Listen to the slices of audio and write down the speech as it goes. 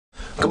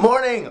Good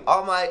morning,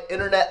 all my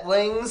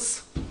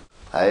internetlings.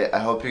 I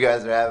hope you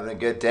guys are having a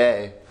good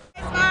day.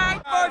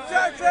 Mark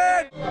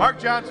Johnson! Mark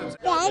Johnson!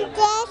 Mark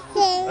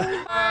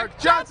Johnson! Mark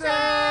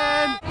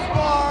Johnson!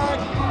 Mark!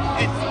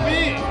 It's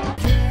me!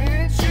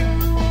 Can't you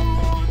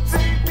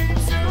take me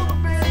to a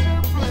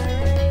better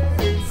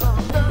place?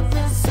 I'm not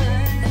the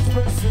same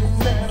person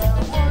that I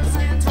was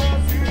in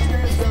 12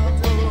 years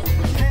ago.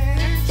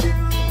 Can't you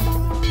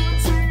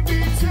take me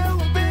to a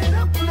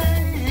better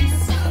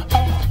place?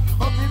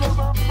 Hope you know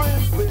my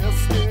friends will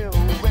still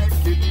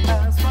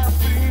recognize my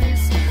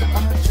face.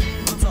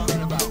 I'm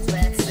talking about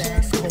bad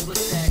sex,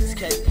 cul-de-sacs,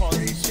 cake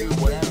parties, shoot,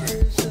 whatever.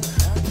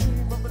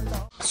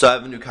 So I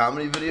have a new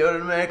comedy video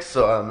to make,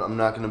 so I'm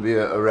not gonna be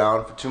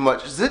around for too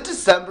much. Is it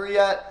December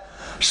yet?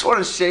 I just want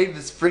to shave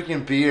this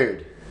freaking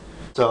beard.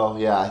 So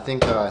yeah, I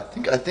think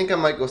I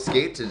might go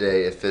skate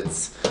today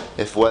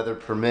if weather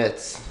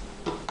permits.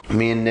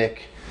 Me and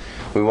Nick,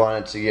 we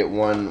wanted to get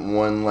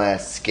one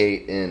last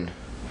skate in,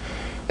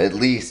 at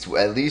least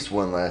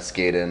one last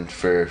skate in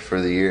for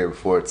the year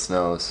before it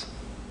snows.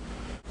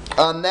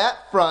 On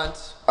that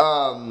front,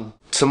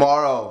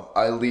 tomorrow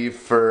I leave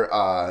for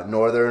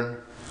Northern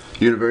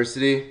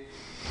University,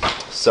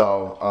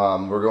 so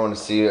we're going to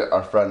see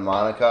our friend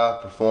Monica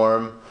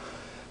perform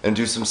and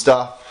do some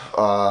stuff.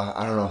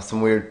 I don't know,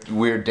 some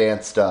weird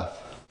dance stuff.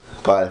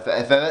 But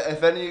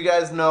if any of you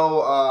guys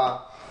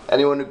know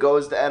anyone who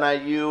goes to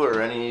NIU,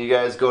 or any of you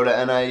guys go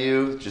to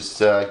NIU, just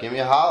give me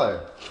a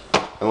holler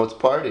and let's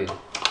party.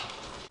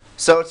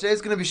 So today's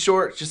gonna be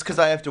short just because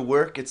I have to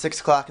work at 6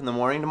 o'clock in the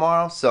morning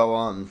tomorrow.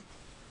 So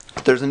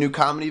there's a new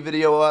comedy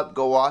video up.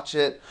 Go watch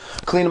it.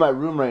 Cleaning my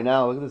room right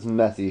now. Look at this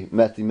messy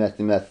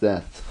mess.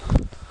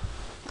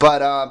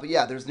 But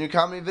yeah, there's a new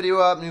comedy video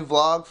up, new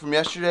vlog from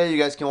yesterday. You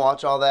guys can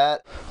watch all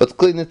that. Let's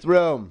clean this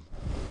room.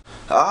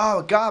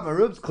 Oh God, my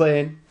room's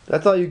clean.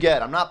 That's all you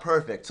get. I'm not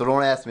perfect, so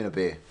don't ask me to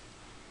be.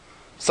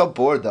 So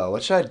bored though.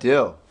 What should I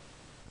do?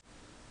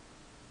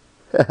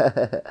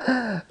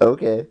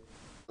 Okay.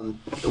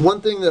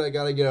 One thing that I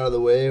gotta get out of the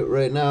way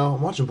right now,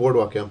 I'm watching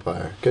Boardwalk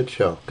Empire. Good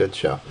show.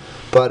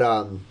 But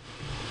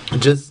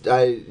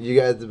you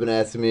guys have been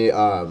asking me.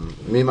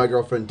 Me and my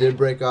girlfriend did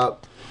break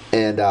up,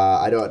 and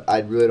I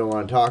really don't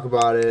want to talk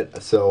about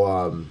it.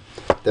 So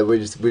that we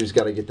just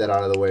gotta get that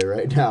out of the way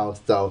right now.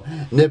 So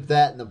nip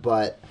that in the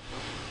butt.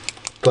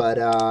 But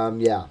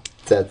yeah,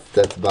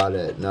 that's about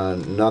it. No,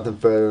 nothing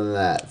further than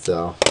that.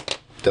 So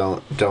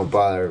don't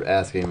bother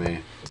asking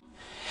me.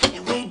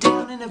 And way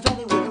down in the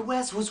valley where the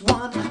west was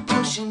won,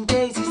 pushing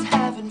daisies,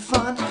 having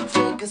fun.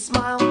 Fake a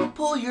smile,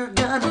 pull your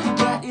gun.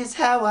 That is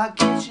how I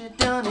get you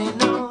done. And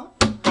no,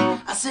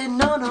 I said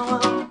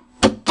no.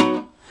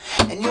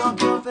 And your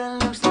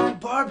girlfriend looks like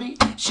Barbie.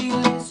 She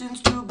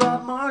listens to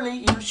Bob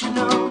Marley. You should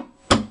know.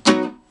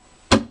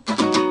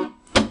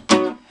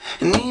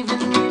 And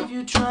even if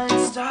you try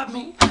and stop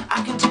me,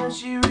 I can tell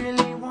she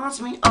really wants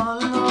me all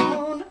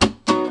alone.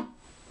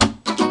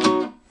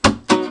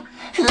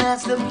 And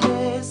that's the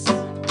place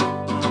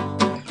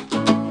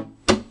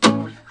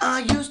I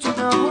used to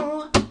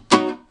know.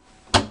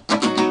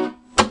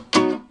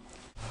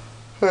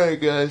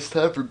 Alright guys,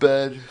 time for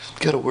bed.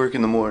 Gotta work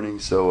in the morning,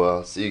 so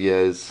I'll see you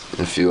guys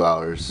in a few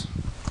hours.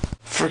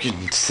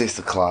 Freaking 6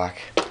 o'clock.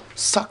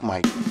 Suck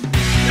my...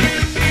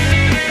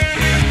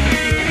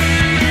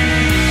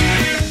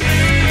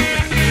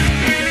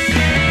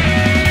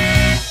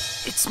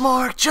 It's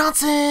Mark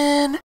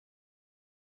Johnson!